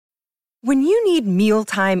When you need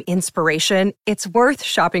mealtime inspiration, it's worth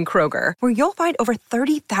shopping Kroger, where you'll find over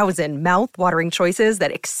 30,000 mouth-watering choices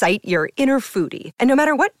that excite your inner foodie. And no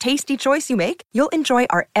matter what tasty choice you make, you'll enjoy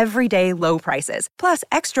our everyday low prices, plus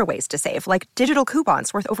extra ways to save, like digital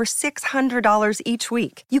coupons worth over $600 each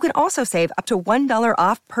week. You can also save up to $1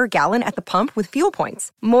 off per gallon at the pump with fuel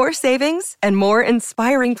points. More savings and more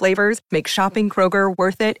inspiring flavors make shopping Kroger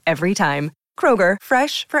worth it every time. Kroger,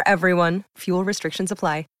 fresh for everyone. Fuel restrictions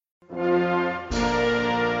apply.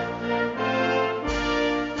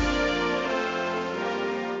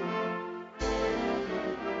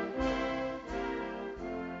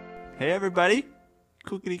 Hey everybody,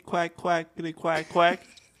 quickity quack quackity quack quack.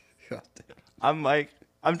 I'm Mike.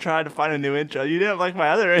 I'm trying to find a new intro. You didn't like my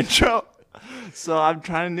other intro, so I'm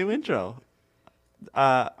trying a new intro.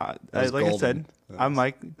 Like golden. I said, I'm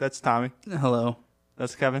Mike. That's Tommy. Hello.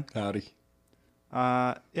 That's Kevin. Howdy.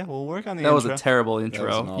 Yeah, we'll work on the intro. That was a terrible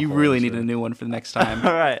intro. You really need a new one for the next time.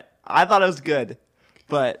 All right. I thought it was good,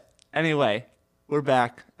 but anyway, we're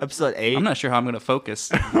back. Episode 8. I'm not sure how I'm going to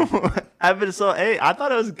focus. Episode 8. I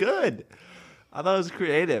thought it was good. I thought it was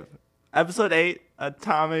creative. Episode 8.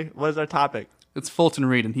 Tommy, what is our topic? It's Fulton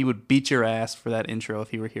Reed, and he would beat your ass for that intro if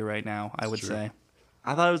he were here right now, I would say.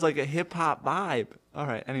 I thought it was like a hip-hop vibe. All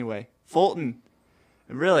right, anyway. Fulton.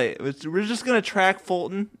 Really, we're just going to track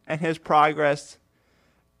Fulton and his progress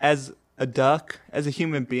as a duck, as a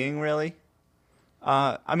human being, really.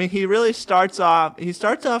 I mean, he really starts off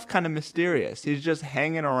kind of mysterious. He's just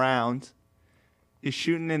hanging around. He's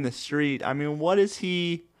shooting in the street. I mean, what do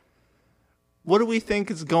we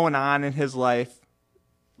think is going on in his life,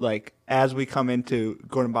 like, as we come into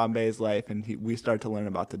Gordon Bombay's life and we start to learn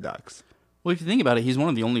about the Ducks? Well, if you think about it, he's one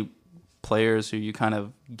of the only players who you kind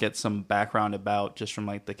of get some background about just from,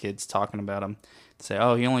 like, the kids talking about him. Say,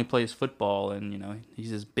 oh, he only plays football, and, you know,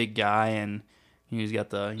 he's this big guy, and he's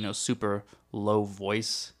got the, you know, super low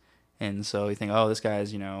voice. And so you think, oh, this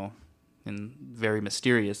guy's, you know, and very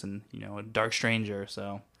mysterious and, you know, a dark stranger.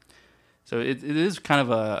 So it is kind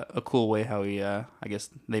of a cool way how he, I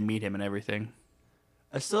guess, they meet him and everything.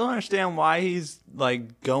 I still don't understand why he's,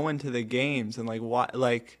 like, going to the games and, like, why,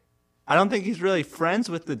 like, I don't think he's really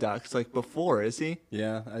friends with the Ducks, like, before, is he?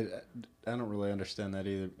 Yeah, I don't really understand that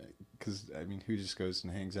either, because, I mean, who just goes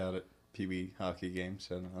and hangs out at Pee Wee hockey games?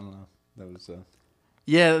 I don't know. That was...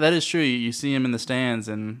 Yeah, that is true. You see him in the stands,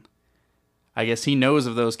 and I guess he knows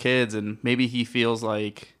of those kids, and maybe he feels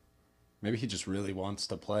like... Maybe he just really wants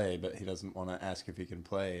to play, but he doesn't want to ask if he can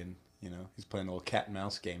play, and, you know, he's playing a little cat and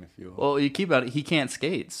mouse game, if you will. Well, you keep about it, he can't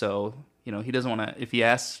skate, so, you know, he doesn't want to... If he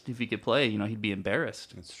asked if he could play, you know, he'd be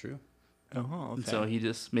embarrassed. That's true. Oh, okay. So he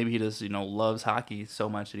just, you know, loves hockey so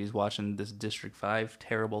much that he's watching this District 5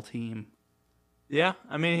 terrible team. Yeah,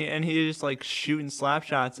 I mean, and he's just, like, shooting slap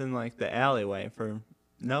shots in, like, the alleyway for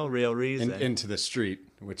no real reason. Into the street,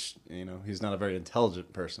 which, you know, he's not a very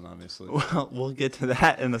intelligent person, obviously. Well, we'll get to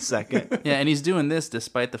that in a second. Yeah, and he's doing this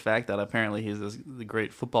despite the fact that apparently he's the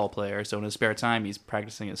great football player, so in his spare time he's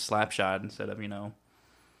practicing his slap shot instead of, you know,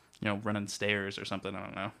 running stairs or something, I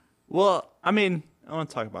don't know. Well, I mean, I want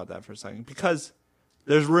to talk about that for a second, because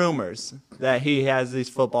there's rumors that he has these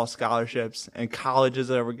football scholarships, and colleges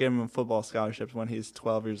that were giving him football scholarships when he's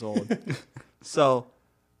 12 years old. So,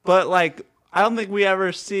 but, like, I don't think we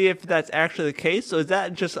ever see if that's actually the case. So is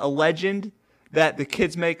that just a legend that the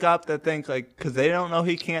kids make up that think, like, because they don't know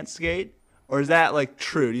he can't skate? Or is that, like,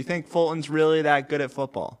 true? Do you think Fulton's really that good at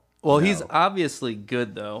football? Well, he's obviously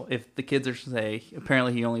good, though. If the kids are say,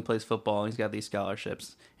 apparently he only plays football, and he's got these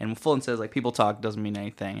scholarships. And Fulton says, like, people talk doesn't mean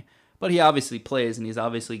anything. But he obviously plays, and he's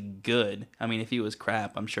obviously good. I mean, if he was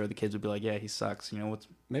crap, I'm sure the kids would be like, yeah, he sucks. You know,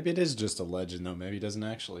 Maybe it is just a legend, though. Maybe he doesn't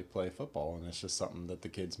actually play football, and it's just something that the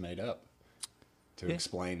kids made up to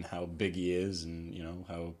explain how big he is and, you know,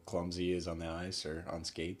 how clumsy he is on the ice or on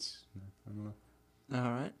skates. I don't know.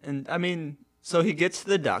 All right. And, I mean, so he gets to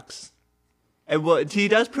the Ducks. And well, he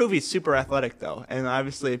does prove he's super athletic, though. And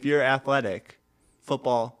obviously, if you're athletic,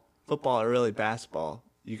 football or really basketball,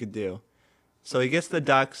 you could do. So he gets the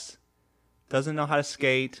Ducks, doesn't know how to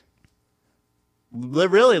skate,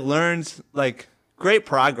 really learns, like, great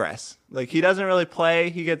progress. Like, he doesn't really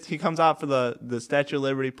play. He comes out for the Statue of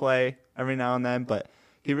Liberty play every now and then, but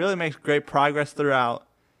he really makes great progress throughout.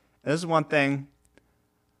 And this is one thing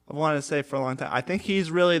I've wanted to say for a long time. I think he's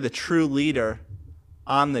really the true leader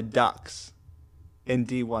on the Ducks in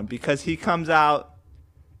D1, because he comes out,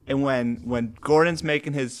 and when Gordon's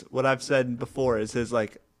making his, what I've said before is his,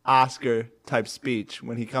 like, Oscar type speech,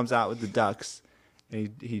 when he comes out with the Ducks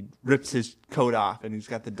and he rips his coat off and he's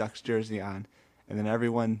got the Ducks jersey on, and then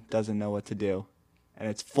everyone doesn't know what to do, and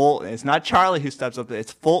it's Fulton. It's not Charlie who steps up,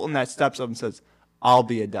 it's Fulton that steps up and says, I'll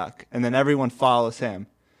be a Duck. And then everyone follows him.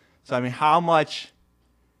 So, I mean, how much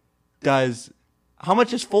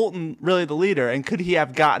is Fulton really the leader? And could he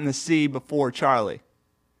have gotten the C before Charlie?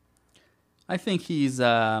 I think he's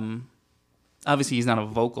obviously he's not a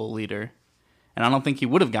vocal leader, and I don't think he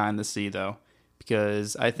would have gotten the C though,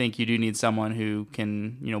 because I think you do need someone who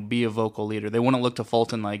can be a vocal leader. They wouldn't look to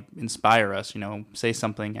Fulton like inspire us, say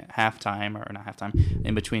something at halftime or not halftime,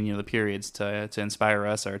 in between the periods to inspire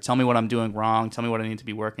us, or tell me what I'm doing wrong, tell me what I need to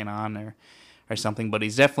be working on, or something. But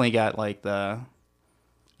he's definitely got like the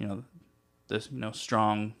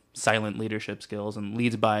strong silent leadership skills and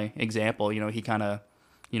leads by example. He kind of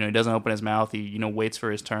he doesn't open his mouth. He waits for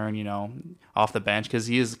his turn off the bench, because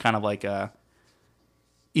he is kind of like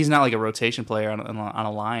he's not like a rotation player on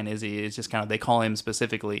a line, is he? It's just kind of they call him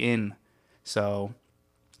specifically in, so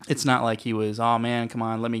it's not like he was, oh man, come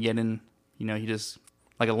on, let me get in. He just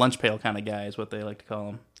like a lunch pail kind of guy is what they like to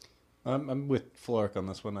call him. I'm with Floric on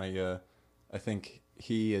this one. I think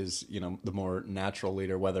he is, the more natural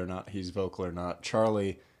leader, whether or not he's vocal or not.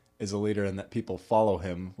 Charlie is a leader in that people follow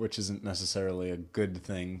him, which isn't necessarily a good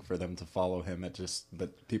thing for them to follow him.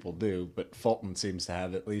 But people do. But Fulton seems to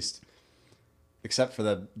have, at least, except for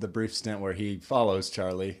the brief stint where he follows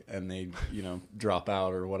Charlie and they, drop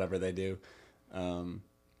out or whatever they do.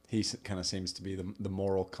 He kind of seems to be the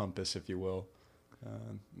moral compass, if you will.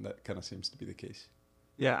 That kind of seems to be the case.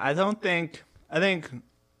 Yeah, I think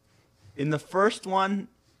in the first one,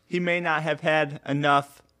 he may not have had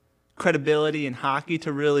enough credibility in hockey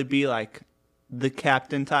to really be like the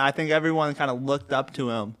captain. I think everyone kind of looked up to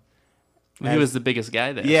him. He was the biggest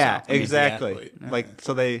guy there. Yeah, so. exactly.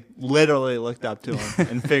 So they literally looked up to him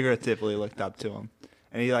and figuratively looked up to him.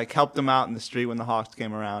 And he helped them out in the street when the Hawks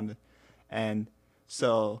came around. And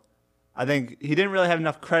so I think he didn't really have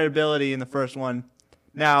enough credibility in the first one.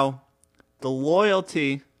 Now, the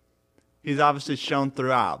loyalty he's obviously shown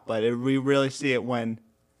throughout, but we really see it when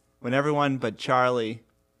everyone but Charlie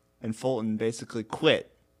and Fulton basically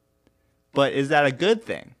quit. But is that a good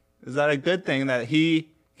thing? Is that a good thing that he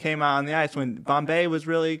came out on the ice when Bombay was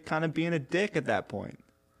really kind of being a dick at that point?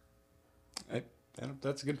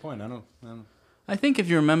 That's a good point. I don't. I think if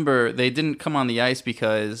you remember, they didn't come on the ice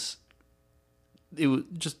because it was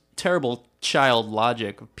just terrible child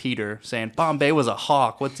logic of Peter saying Bombay was a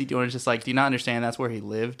Hawk. What's he doing? It's just like, do you not understand that's where he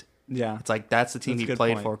lived? Yeah. It's like that's the team he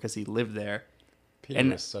played for because he lived there.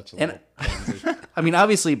 Peter is such a little pansy. I mean,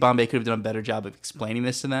 obviously Bombay could have done a better job of explaining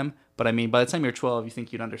this to them, but I mean, by the time you're 12, you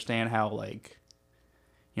think you'd understand how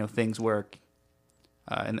things work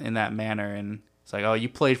in that manner. And it's like, oh, you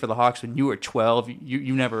played for the Hawks when you were 12.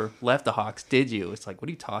 You never left the Hawks, did you? It's like, what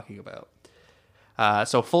are you talking about?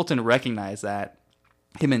 So Fulton recognized that,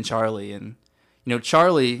 him and Charlie. And,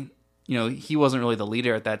 Charlie, he wasn't really the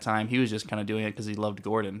leader at that time. He was just kind of doing it because he loved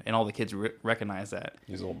Gordon, and all the kids recognized that.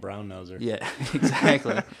 He's a little brown noser. Yeah,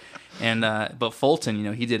 exactly. And but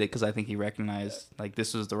Fulton, he did it because I think he recognized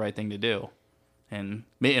this was the right thing to do. And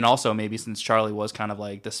also maybe since Charlie was kind of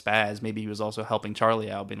like the spaz, maybe he was also helping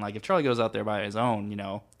Charlie out, being like, if Charlie goes out there by his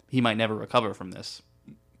own, he might never recover from this.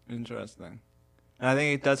 Interesting. And I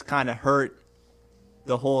think it does kind of hurt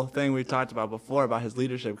the whole thing we talked about before about his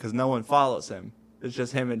leadership, because no one follows him. It's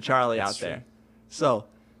just him and Charlie out there. So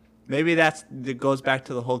maybe it goes back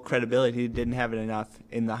to the whole credibility. He didn't have it enough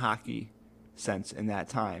in the hockey sense in that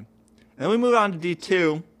time. And then we move on to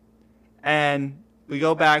D2, and we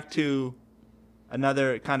go back to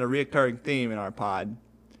another kind of reoccurring theme in our pod,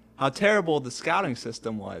 how terrible the scouting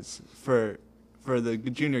system was for the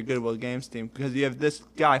junior Goodwill Games team, because you have this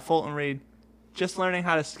guy, Fulton Reed, just learning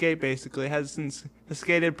how to skate basically, has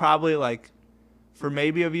skated probably for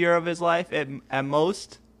maybe a year of his life at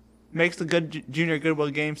most, makes the good junior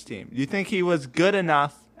Goodwill Games team. Do you think he was good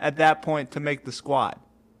enough at that point to make the squad?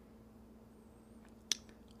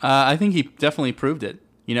 I think he definitely proved it.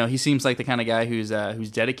 He seems like the kind of guy who's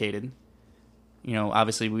dedicated.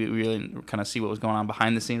 Obviously we really kind of see what was going on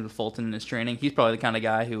behind the scenes with Fulton in his training. He's probably the kind of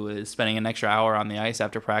guy who was spending an extra hour on the ice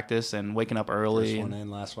after practice and waking up early. First one in,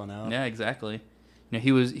 last one out. Yeah, exactly.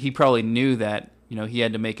 He probably knew that he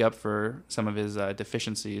had to make up for some of his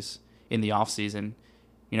deficiencies in the off season.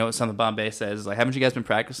 Something Bombay says like, haven't you guys been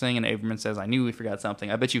practicing? And Averman says, I knew we forgot something.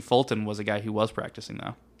 I bet you Fulton was a guy who was practicing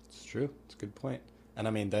though. It's true. It's a good point. And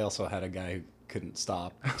I mean, they also had a guy who couldn't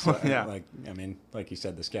stop. So, yeah. Like you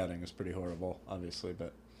said, the scouting was pretty horrible, obviously.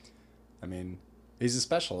 But I mean, he's a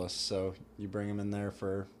specialist, so you bring him in there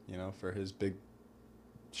for his big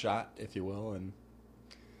shot, if you will, and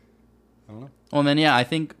I don't know. Well, and then I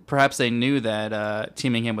think perhaps they knew that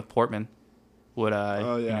teaming him with Portman would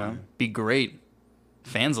be great.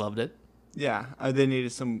 Fans loved it. Yeah, they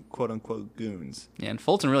needed some quote-unquote goons. Yeah, and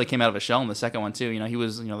Fulton really came out of a shell in the second one, too. He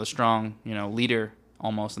was, the strong, leader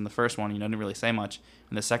almost in the first one. Didn't really say much.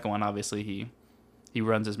 In the second one, obviously, he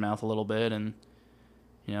runs his mouth a little bit, and,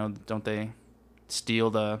 don't they steal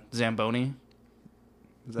the Zamboni?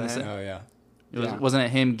 Was that him? Oh, yeah. Wasn't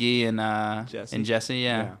it him, Guy, Jesse? and Jesse?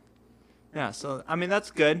 Yeah. Yeah, so I mean that's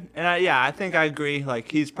good, and I think I agree. Like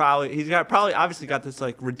he's obviously got this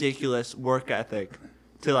like ridiculous work ethic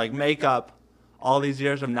to like make up all these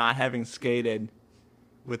years of not having skated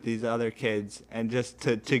with these other kids, and just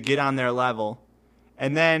to get on their level.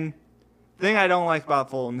 And then the thing I don't like about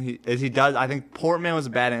Fulton I think Portman was a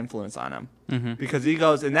bad influence on him, because he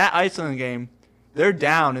goes in that Iceland game, they're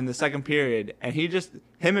down in the second period, and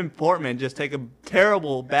him and Portman just take a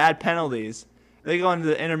terrible bad penalties. They go into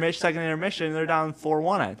the second intermission, and they're down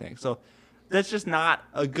 4-1, I think. So that's just not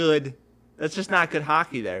good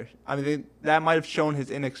hockey there. I mean, that might have shown his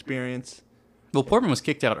inexperience. Well, Portman was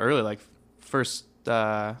kicked out early, like first,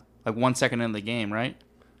 1 second into the game, right?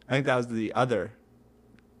 I think that was the other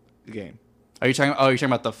game. Are you talking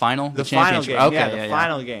about the final? The final championship? game. Okay, Yeah, the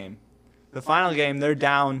final game. The final game, they're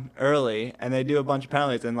down early, and they do a bunch of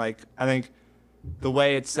penalties. And, I think the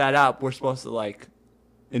way it's set up, we're supposed to,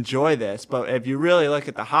 enjoy this. But if you really look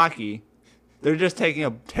at the hockey, they're just taking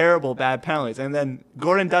a terrible bad penalties. And then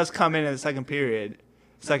Gordon does come in the second period,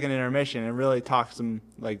 second intermission, and really talks them,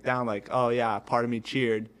 down, oh, yeah, part of me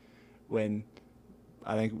cheered when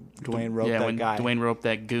I think Dwayne roped that guy. Dwayne roped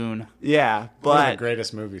that goon. Yeah, but... One of the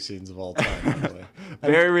greatest movie scenes of all time, really.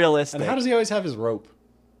 Very realistic. And how does he always have his rope?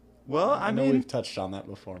 Well, I know we've touched on that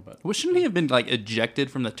before, but Shouldn't he have been ejected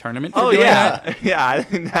from the tournament? Oh yeah, yeah. I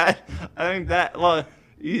think that. Well,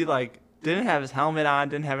 he didn't have his helmet on,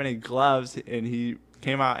 didn't have any gloves, and he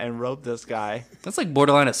came out and roped this guy. That's like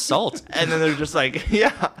borderline assault. And then they're just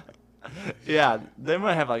yeah. They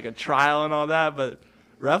might have a trial and all that, but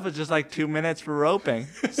ref was just 2 minutes for roping.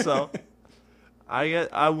 So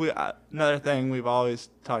another thing we've always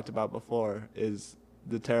talked about before is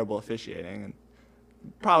the terrible officiating, and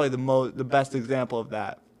probably the best example of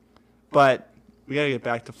that. But we got to get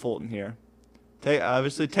back to Fulton here.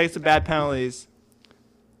 Obviously takes the bad penalties.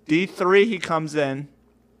 D3, he comes in,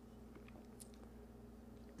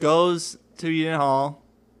 goes to Eden Hall.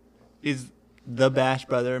 He's the Bash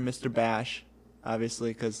brother, Mr. Bash,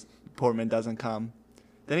 obviously, because Portman doesn't come.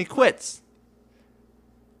 Then he quits.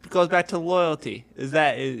 Goes back to loyalty.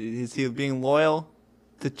 Is he being loyal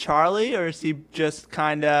to Charlie, or is he just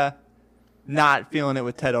kind of not feeling it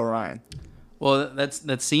with Ted O'Ryan? Well, that's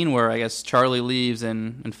that scene where I guess Charlie leaves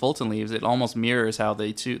and Fulton leaves. It almost mirrors how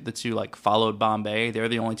the two followed Bombay. They're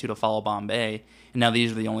the only two to follow Bombay, and now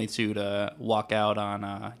these are the only two to walk out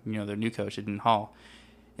on their new coach at Eden Hall.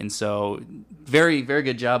 And so, very very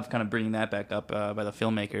good job of kind of bringing that back up by the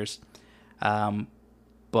filmmakers.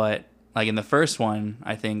 But in the first one,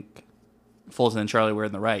 I think Fulton and Charlie were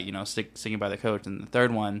in the right. Sticking by the coach. And the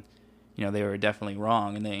third one, they were definitely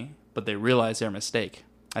wrong, but they realized their mistake.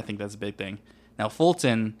 I think that's a big thing. Now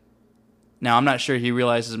Fulton, I'm not sure he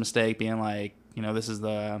realized his mistake, being this is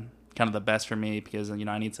the kind of the best for me because I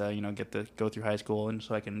need to go through high school and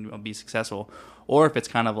so I can be successful, or if it's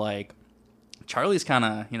kind of Charlie's kind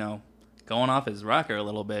of going off his rocker a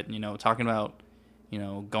little bit, talking about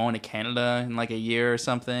going to Canada in a year or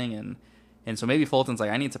something, and so maybe Fulton's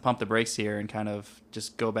I need to pump the brakes here and kind of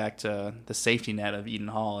just go back to the safety net of Eden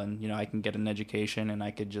Hall, and I can get an education and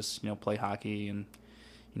I could just play hockey and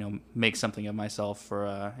make something of myself for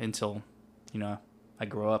until I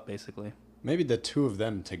grow up, basically. Maybe the two of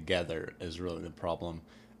them together is really the problem.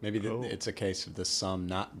 Maybe it's a case of the sum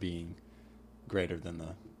not being greater than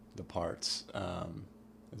the parts.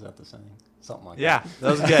 Is that the saying? Something like that. Yeah,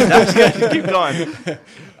 that was good. That was good. Keep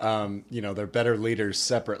going. They're better leaders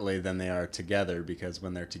separately than they are together, because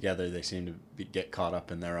when they're together, they seem to get caught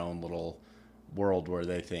up in their own little world where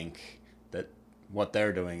they think that what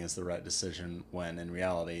they're doing is the right decision, when in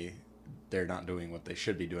reality, they're not doing what they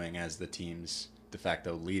should be doing as the team's de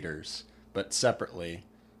facto leaders. But separately,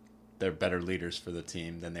 they're better leaders for the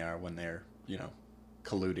team than they are when they're,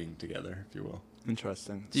 colluding together, if you will.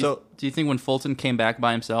 Interesting. Do you think when Fulton came back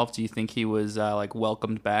by himself, do you think he was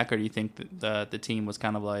welcomed back, or do you think that the team was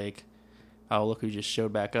kind of oh, look who just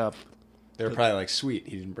showed back up? They were probably sweet,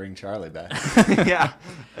 he didn't bring Charlie back. Yeah,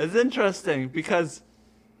 it's interesting because,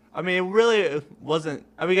 it really wasn't.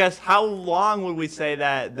 Guys, how long would we say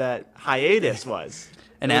that hiatus was?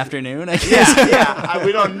 An afternoon, I guess. Yeah.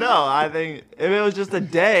 We don't know. I think if it was just a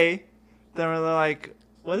day, then we're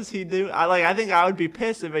what does he do? I think I would be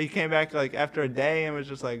pissed if he came back after a day and was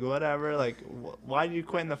just whatever. Why did you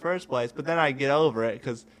quit in the first place? But then I get over it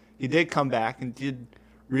because he did come back and did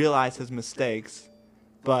realize his mistakes,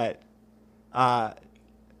 but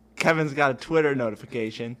Kevin's got a Twitter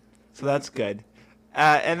notification, so that's good.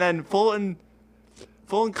 And then Fulton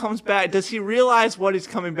comes back. Does he realize what he's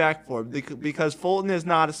coming back for? Because Fulton is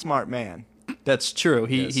not a smart man. That's true.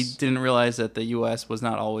 He Yes. didn't realize that the U.S. was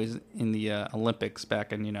not always in the Olympics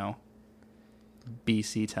back in,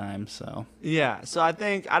 BC time. So Yeah, so I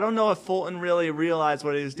don't know if Fulton really realized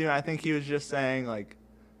what he was doing. I think he was just saying, like,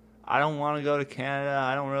 I don't want to go to Canada.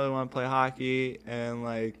 I don't really want to play hockey. And,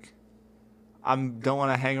 like, I don't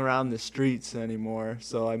want to hang around the streets anymore.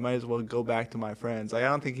 So I might as well go back to my friends. Like, I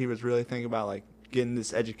don't think he was really thinking about, like, getting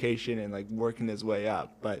this education and, like, working his way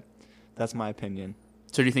up. But that's my opinion.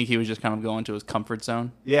 do you think he was just kind of going to his comfort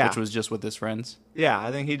zone? Yeah. Which was just with his friends? Yeah,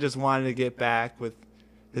 I think he just wanted to get back with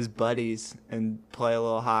his buddies and play a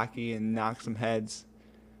little hockey and knock some heads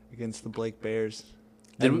against the Blake Bears.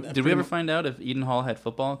 Did we ever find out if Eden Hall had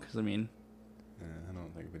football? Because, I don't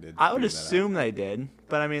think we did. I would figure that out. assume they did,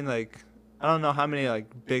 but I mean, like, I don't know how many like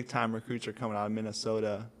big time recruits are coming out of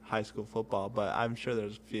Minnesota high school football, but I'm sure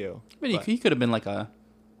there's a few. I mean, But- he could have been like a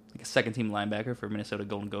second team linebacker for Minnesota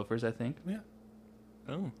Golden Gophers, I think. Yeah.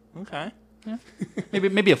 Oh, okay. Yeah.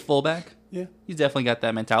 maybe a fullback. Yeah. He's definitely got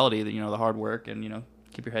that mentality that, the hard work and,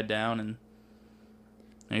 keep your head down. And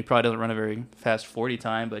he probably doesn't run a very fast 40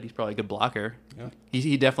 time, but he's probably a good blocker. Yeah.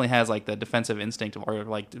 He definitely has like the defensive instinct of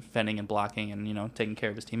like defending and blocking and, taking care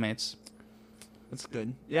of his teammates. That's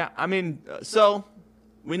good. Yeah, I mean, so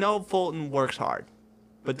we know Fulton works hard,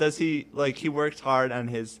 but does he works hard on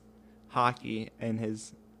his hockey and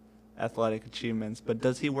his athletic achievements, but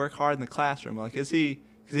does he work hard in the classroom? Like, because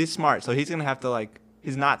he's smart, so he's going to have to, like,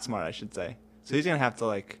 he's not smart, I should say. So he's going to have to,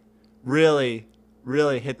 like, really,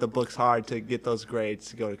 really hit the books hard to get those grades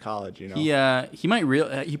to go to college, He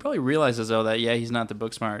he probably realizes though that he's not the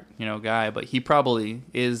book smart guy, but he probably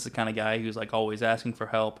is the kind of guy who's like always asking for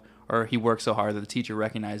help, or he works so hard that the teacher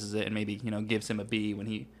recognizes it and maybe gives him a B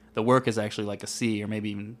when the work is actually like a C or maybe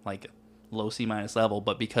even like low C- level,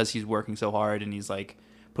 but because he's working so hard and he's like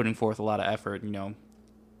putting forth a lot of effort,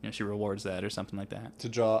 she rewards that or something like that. To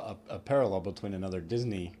draw a parallel between another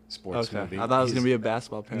Disney sports movie. I thought it was going to be a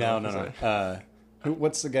basketball parallel. No.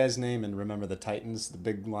 What's the guy's name in Remember the Titans? The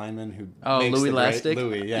big lineman who makes Louis the Lastic?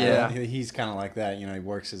 Louis, Yeah. He's kind of like that. He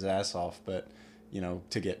works his ass off, but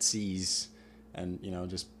to get C's and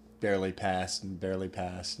just barely passed. And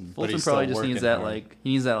but Fulton he's probably still just needs working that hard. he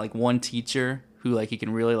needs that like one teacher who like he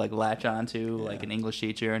can really like latch onto, like an English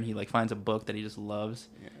teacher, and he like finds a book that he just loves,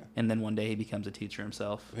 and then one day he becomes a teacher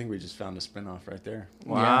himself. I think we just found a spinoff right there.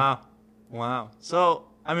 Wow. So,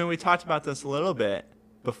 I mean, we talked about this a little bit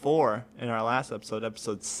before in our last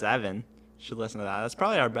episode 7. You should listen to that. That's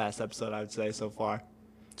probably our best episode, I would say, so far.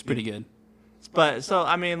 It's pretty good. But, so,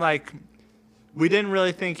 I mean, like, we didn't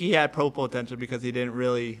really think he had pro potential because he didn't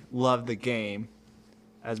really love the game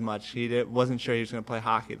as much. He wasn't sure he was going to play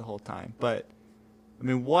hockey the whole time. But, I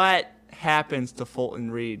mean, what happens to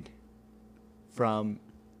Fulton Reed from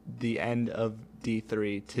the end of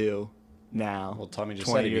D3 to now? Well, Tommy just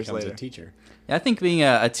 20 said he years becomes later. a teacher, Yeah, I think being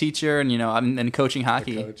a teacher and and coaching a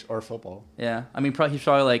hockey. coach, or football. Yeah, I mean, he's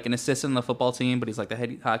probably like an assistant on the football team, but he's like the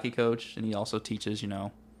head hockey coach, and he also teaches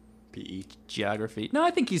PE. geography. No,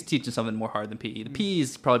 I think he's teaching something more hard than PE. The PE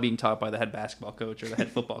is probably being taught by the head basketball coach or the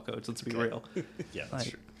head football coach. Let's be real. Yeah, that's Like,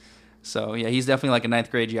 true. So yeah, he's definitely like a 9th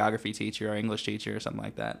grade geography teacher or English teacher or something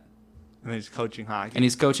like that. And he's coaching hockey. And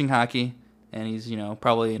he's coaching hockey, and he's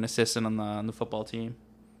probably an assistant on the football team.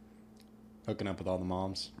 Hooking up with all the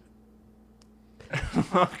moms.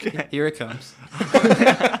 Okay. Here it comes.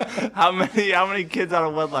 How many kids out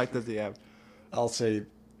of wedlock does he have? I'll say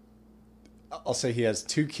he has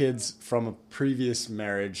 2 kids from a previous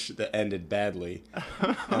marriage that ended badly.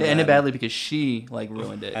 It ended badly because she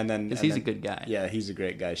ruined it. And then because and he's a then- good guy. Yeah, he's a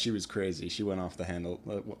great guy. She was crazy. She went off the handle.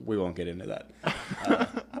 We won't get into that.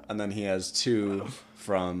 And then he has 2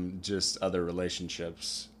 from just other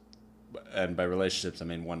relationships, and by relationships I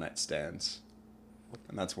mean one night stands.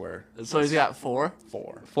 And that's where So he's got 4?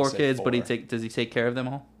 4. Four Say kids, but 4. does he take care of them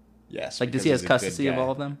all? Yes. Does because he have he's a good custody of guy.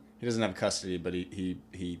 all of them? He doesn't have custody, but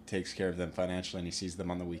he takes care of them financially, and he sees them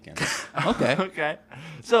on the weekends. Okay. Okay.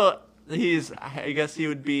 So I guess he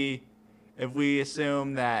would be, if we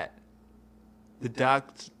assume that the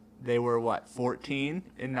Ducks, they were 14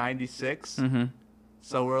 in 96? Mm-hmm.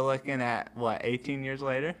 So we're looking at 18 years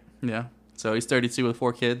later? Yeah. So he's 32 with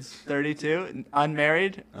 4 kids. 32?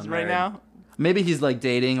 Unmarried, right Unmarried. now? Maybe he's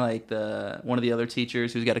dating one of the other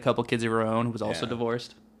teachers who's got a couple kids of her own who was also Yeah.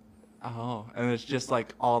 divorced. Oh, and it's just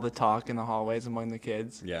all the talk in the hallways among the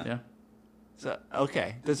kids. Yeah. Yeah. So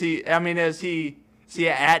okay, is he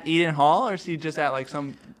at Eden Hall, or is he just at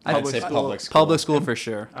some I'd say public school. Public school for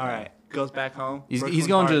sure. All right. Goes back home. He's Brooklyn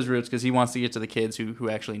going to Park. his roots because he wants to get to the kids who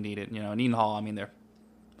actually need it. You know, and Eden Hall, I mean, they're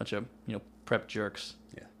a bunch of, prep jerks.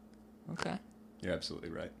 Yeah, Okay. you're absolutely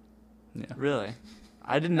right. Yeah. Really?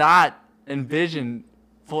 I did not envision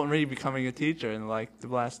Fulton Reed becoming a teacher in like the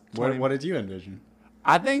last 20 What did you envision?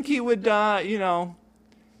 I think he would,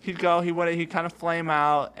 he'd go, he'd kind of flame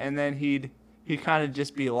out, and then he'd kind of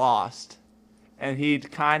just be lost. And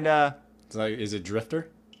he'd kind of, It's like, is it Drifter?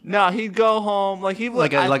 no, he'd go home, like he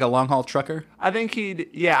would. Like a long haul trucker. I think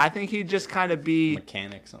he'd just kind of be,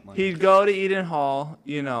 Mechanic, something like he'd go to Eden Hall,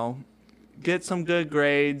 get some good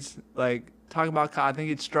grades, like talk about college. I think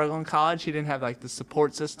he'd struggle in college. He didn't have like the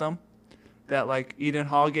support system that like Eden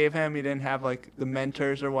Hall gave him. He didn't have like the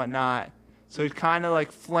mentors or whatnot. So he'd kind of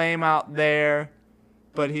like flame out there,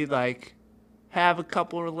 but he'd like have a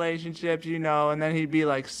couple relationships, and then he'd be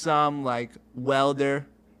like some like welder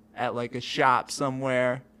at like a shop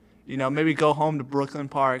somewhere, maybe go home to Brooklyn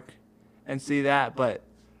Park and see that. But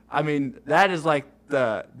I mean, that is like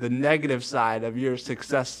the negative side of your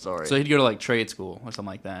success story. So he'd go to like trade school or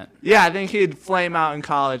something like that. Yeah, I think he'd flame out in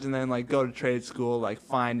college and then like go to trade school, like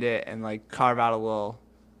find it and like carve out a little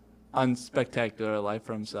unspectacular life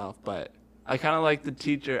for himself. But I kind of like the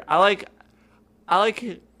teacher. I like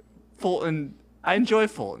Fulton. I enjoy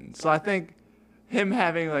Fulton, so I think him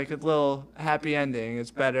having like a little happy ending is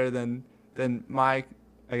better than my,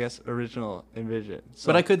 I guess, original envision. So,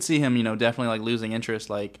 But I could see him, definitely like losing interest.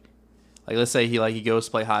 Like let's say he goes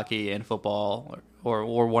to play hockey and football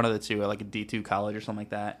or one of the two at like a D2 college or something like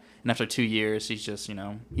that. And after 2 years, he's just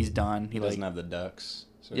he's done. He doesn't have the ducks.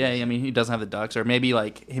 So yeah, I mean he doesn't have the ducks, or maybe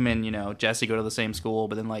like him and Jesse go to the same school,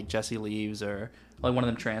 but then like Jesse leaves, or like one of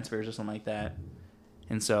them transfers or something like that.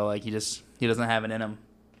 And so like he doesn't have it in him.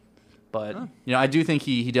 But I do think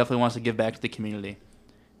he definitely wants to give back to the community,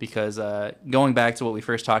 because going back to what we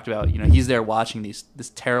first talked about, he's there watching this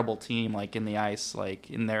terrible team like in the ice,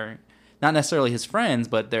 like in their, not necessarily his friends,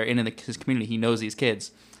 but they're in his community. He knows these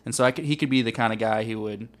kids, and so he could be the kind of guy who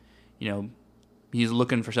would, he's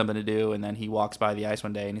looking for something to do, and then he walks by the ice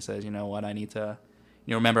one day and he says, what, I need to,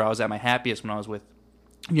 remember I was at my happiest when I was with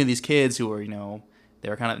these kids who were they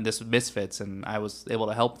were kind of this misfits, and I was able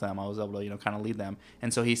to help them. I was able to, kind of lead them.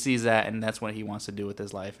 And so he sees that, and that's what he wants to do with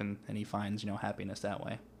his life, and he finds, happiness that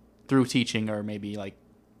way through teaching, or maybe like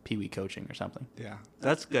peewee coaching or something. yeah,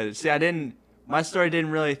 that's good. See, my story didn't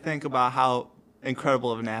really think about how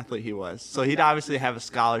incredible of an athlete he was. So he'd obviously have a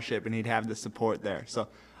scholarship, and he'd have the support there. So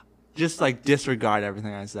just like disregard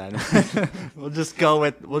everything I said. We'll just go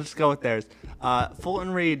with theirs.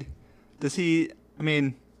 Fulton Reed,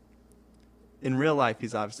 in real life,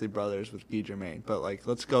 he's obviously brothers with Guy Germain, but like,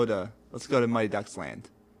 let's go to Mighty Ducks land.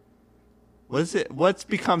 What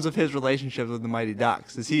becomes of his relationships with the Mighty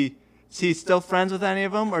Ducks? Is he still friends with any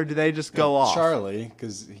of them, or do they just go off? Charlie,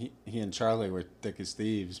 because he and Charlie were thick as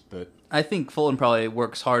thieves, but I think Fulton probably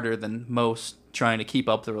works harder than most trying to keep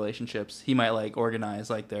up the relationships. He might like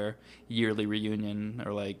organize like their yearly reunion,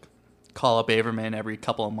 or like call up Averman every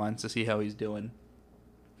couple of months to see how he's doing.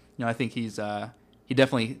 I think he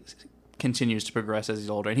definitely continues to progress as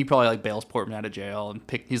he's older, and he probably like bails Portman out of jail, and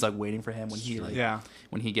he's like waiting for him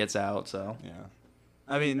when he gets out. So yeah.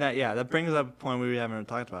 I mean, that brings up a point we haven't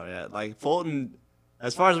talked about yet. Like Fulton,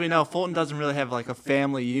 as far as we know, Fulton doesn't really have like a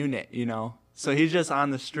family unit, So he's just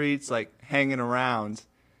on the streets, like hanging around,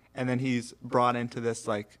 and then he's brought into this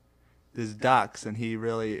Ducks, and he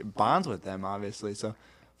really bonds with them, obviously. So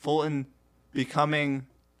Fulton becoming,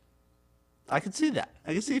 I could see that.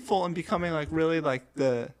 I could see Fulton becoming like really like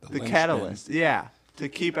the catalyst, to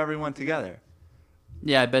keep everyone together.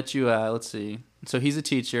 yeah, I bet you. Let's see. So he's a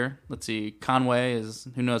teacher. Let's see. Conway is,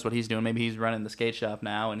 who knows what he's doing. Maybe he's running the skate shop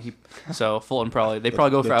now, and so Fulton probably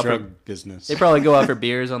go for drug business. They probably go out for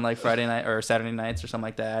beers on like Friday night or Saturday nights or something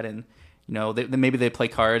like that, and maybe they play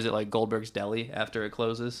cards at like Goldberg's Deli after it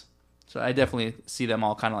closes. So I definitely see them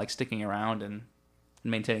all kind of like sticking around and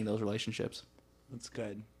maintaining those relationships. That's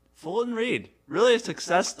good. Fulton Reed, really a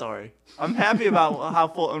success story. I'm happy about how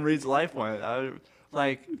Fulton Reed's life went. I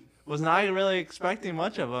was not really expecting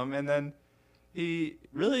much of him, and then he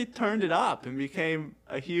really turned it up and became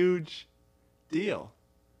a huge deal.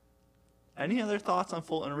 Any other thoughts on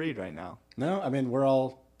Fulton Reed right now? No, I mean, we're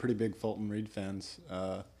all pretty big Fulton Reed fans.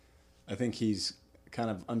 I think he's kind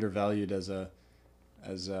of undervalued as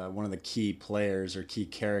one of the key players or key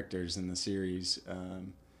characters in the series.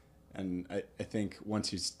 And I think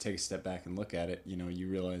once you take a step back and look at it, you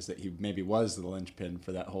realize that he maybe was the linchpin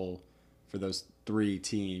for those three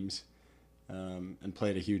teams, and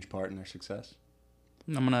played a huge part in their success.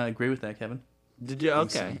 I'm going to agree with that, Kevin. Did you?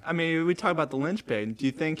 Okay. I mean, we talk about the linchpin. Do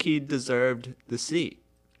you think he deserved the seat?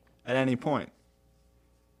 at any point.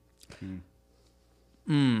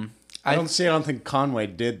 I don't think Conway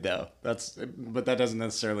did though. But that doesn't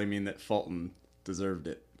necessarily mean that Fulton deserved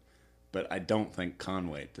it. But I don't think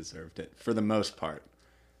Conway deserved it for the most part.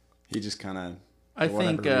 He just kind of. I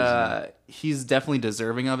think he's definitely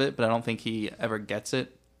deserving of it, but I don't think he ever gets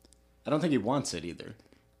it. I don't think he wants it either.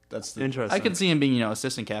 That's Interesting. I could see him being,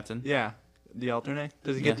 assistant captain. Yeah, the alternate.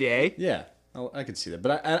 Does he get the A? Yeah, I could see that.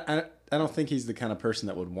 But I don't think he's the kind of person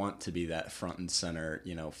that would want to be that front and center,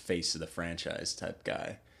 face of the franchise type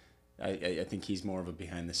guy. I think he's more of a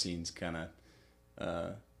behind the scenes kind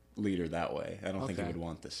of leader that way. I don't think he would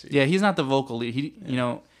want the C. Yeah, he's not the vocal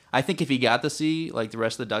lead. I think if he got the C, like the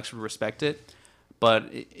rest of the Ducks would respect it.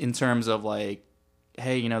 But in terms of like,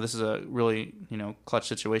 hey, this is a really, clutch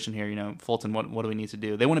situation here. Fulton, what do we need to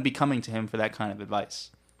do? They wouldn't be coming to him for that kind of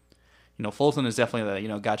advice. Fulton is definitely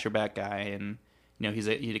the, got your back guy, and he's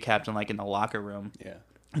a captain like in the locker room. Yeah.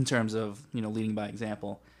 In terms of leading by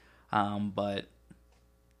example, but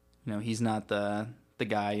he's not the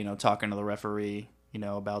guy talking to the referee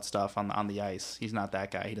about stuff on the ice. He's not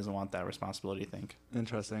that guy. He doesn't want that responsibility, I think.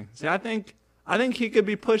 Interesting. See, I think he could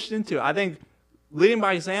be pushed into. I think leading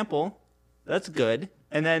by example, that's good.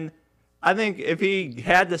 And then I think if he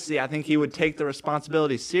had to see, I think he would take the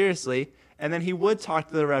responsibility seriously, and then he would talk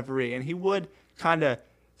to the referee, and he would kind of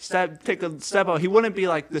take a step out. He wouldn't be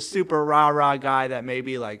like the super rah-rah guy that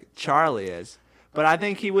maybe like Charlie is. But I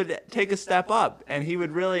think he would take a step up, and he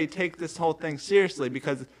would really take this whole thing seriously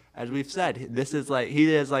because, as we've said,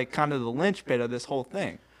 he is like kind of the linchpin of this whole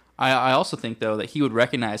thing. I also think, though, that he would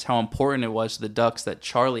recognize how important it was to the Ducks that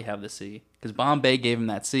Charlie have the C, because Bombay gave him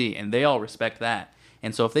that C, and they all respect that.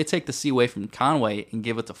 And so if they take the C away from Conway and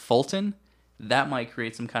give it to Fulton, that might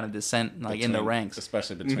create some kind of dissent in the ranks.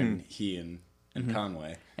 Especially between he and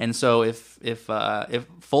Conway. And so if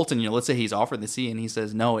Fulton, let's say he's offered the C and he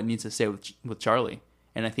says, no, it needs to stay with Charlie.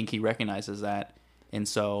 And I think he recognizes that. And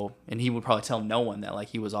he would probably tell no one that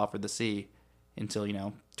he was offered the C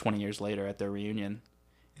until, 20 years later at their reunion.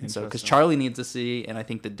 And so, because Charlie needs a C, and I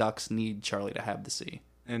think the Ducks need Charlie to have the C.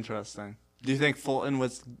 Interesting. Do you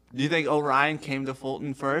think Orion came to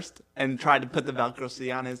Fulton first and tried to put the Velcro C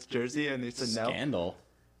on his jersey, and he said no? Scandal.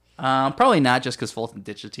 Probably not, just because Fulton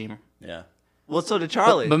ditched the team. Yeah. Well, so did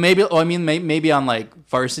Charlie. But maybe, maybe on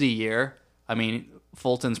varsity year.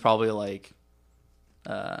 Fulton's probably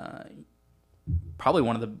probably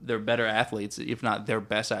one of their better athletes, if not their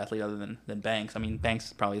best athlete, other than Banks.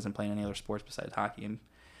 Banks probably isn't playing any other sports besides hockey, and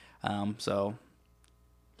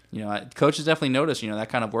coaches definitely notice that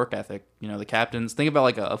kind of work ethic. The captains, think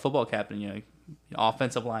about a football captain.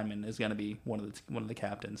 Offensive lineman is going to be one of the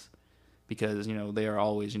captains because they are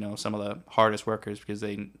always some of the hardest workers because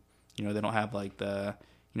they don't have the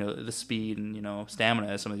speed and stamina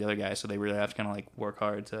as some of the other guys, so they really have to kind of work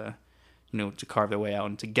hard to to carve their way out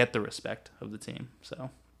and to get the respect of the team. So,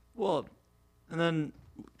 well, and then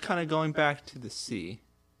kind of going back to the C,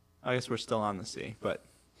 I guess we're still on the C, but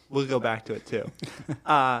we'll go back to it too.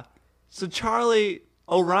 So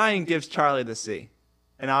Orion gives Charlie the C,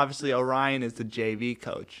 and obviously Orion is the JV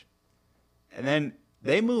coach, and then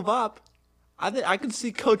they move up. I can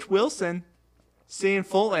see Coach Wilson seeing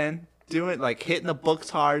Fulton doing hitting the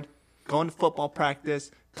books hard, going to football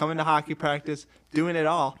practice, coming to hockey practice, doing it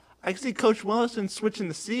all. I can see Coach Wilson switching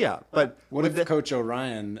the C up. But what if Coach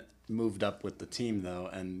Orion moved up with the team though,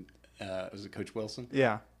 and was it Coach Wilson?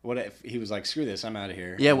 Yeah. What if he was like, screw this, I'm out of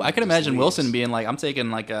here? Yeah, I could imagine Wilson being I'm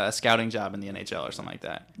taking a scouting job in the NHL or something like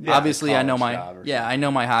that. Yeah, obviously, I know my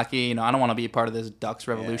hockey. I don't want to be a part of this Ducks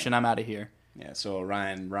revolution. Yeah. I'm out of here. Yeah, so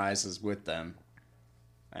Orion rises with them,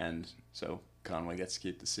 and so Conway gets to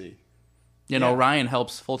keep the C. Orion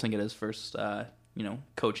helps Fulton get his first,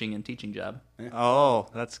 coaching and teaching job. Yeah. Oh,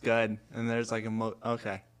 that's good. And there's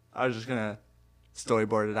okay. I was just gonna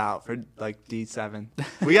storyboard it out for D7.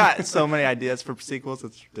 We got so many ideas for sequels,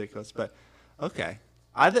 it's ridiculous. But okay,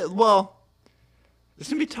 it's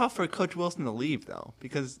gonna be tough for Coach Wilson to leave though,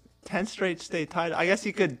 because 10 straight state title. I guess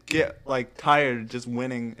he could get tired of just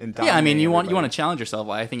winning and dominating. Yeah, you want to challenge yourself.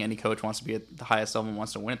 I think any coach wants to be at the highest level and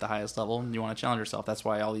wants to win at the highest level. You want to challenge yourself. That's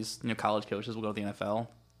why all these college coaches will go to the NFL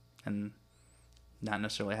and not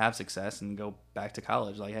necessarily have success and go back to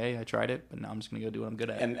college. Hey, I tried it, but now I'm just going to go do what I'm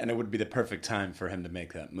good at. And it would be the perfect time for him to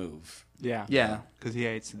make that move. Yeah. Yeah. Because he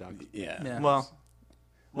hates the Ducks. Yeah.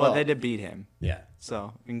 Well, they did beat him. Yeah.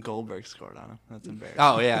 So, and Goldberg scored on him. That's embarrassing.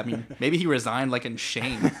 Oh, yeah. Maybe he resigned in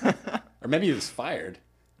shame. Or maybe he was fired.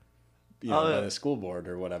 By the school board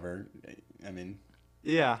or whatever.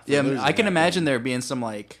 Yeah. Yeah, I can imagine there being some,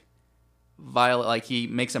 like he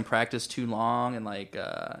makes them practice too long, and like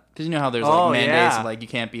because you know how there's like mandates, and, like you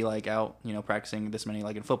can't be like out practicing this many,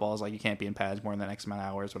 like in football is like you can't be in pads more than X amount of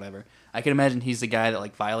hours, whatever. I can imagine he's the guy that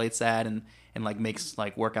like violates that and like makes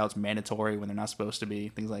like workouts mandatory when they're not supposed to be,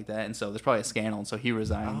 things like that. And so there's probably a scandal, and so he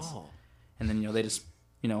resigns, and then they just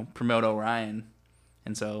promote O'Ryan,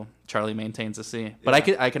 and so Charlie maintains the C. But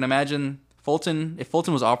I can imagine Fulton, if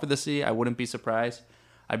Fulton was offered the C, I wouldn't be surprised.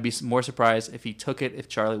 I'd be more surprised if he took it if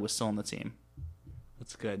Charlie was still on the team.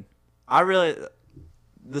 That's good. The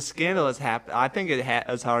scandal has happened. I think it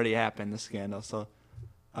has already happened, the scandal. So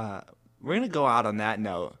we're going to go out on that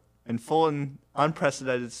note. And Fulton,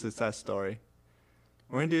 unprecedented success story.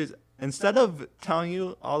 We're going to do, instead of telling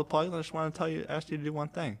you all the plugs, I just want to ask you to do one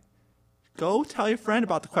thing. Go tell your friend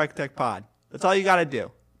about the Quack Tech Pod. That's all you got to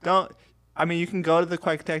do. You can go to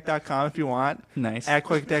thequacktech.com if you want. Nice. At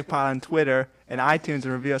Quack Tech Pod on Twitter and iTunes,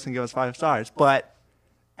 and review us and give us 5 stars. But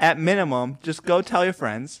at minimum, just go tell your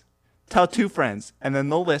friends. Tell 2 friends. And then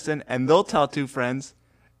they'll listen, and they'll tell 2 friends.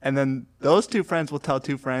 And then those 2 friends will tell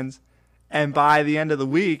 2 friends. And by the end of the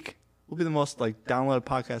week, we'll be the most downloaded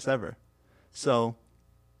podcast ever. So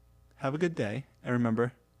have a good day. And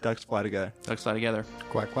remember, ducks fly together. Ducks fly together.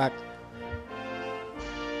 Quack, quack.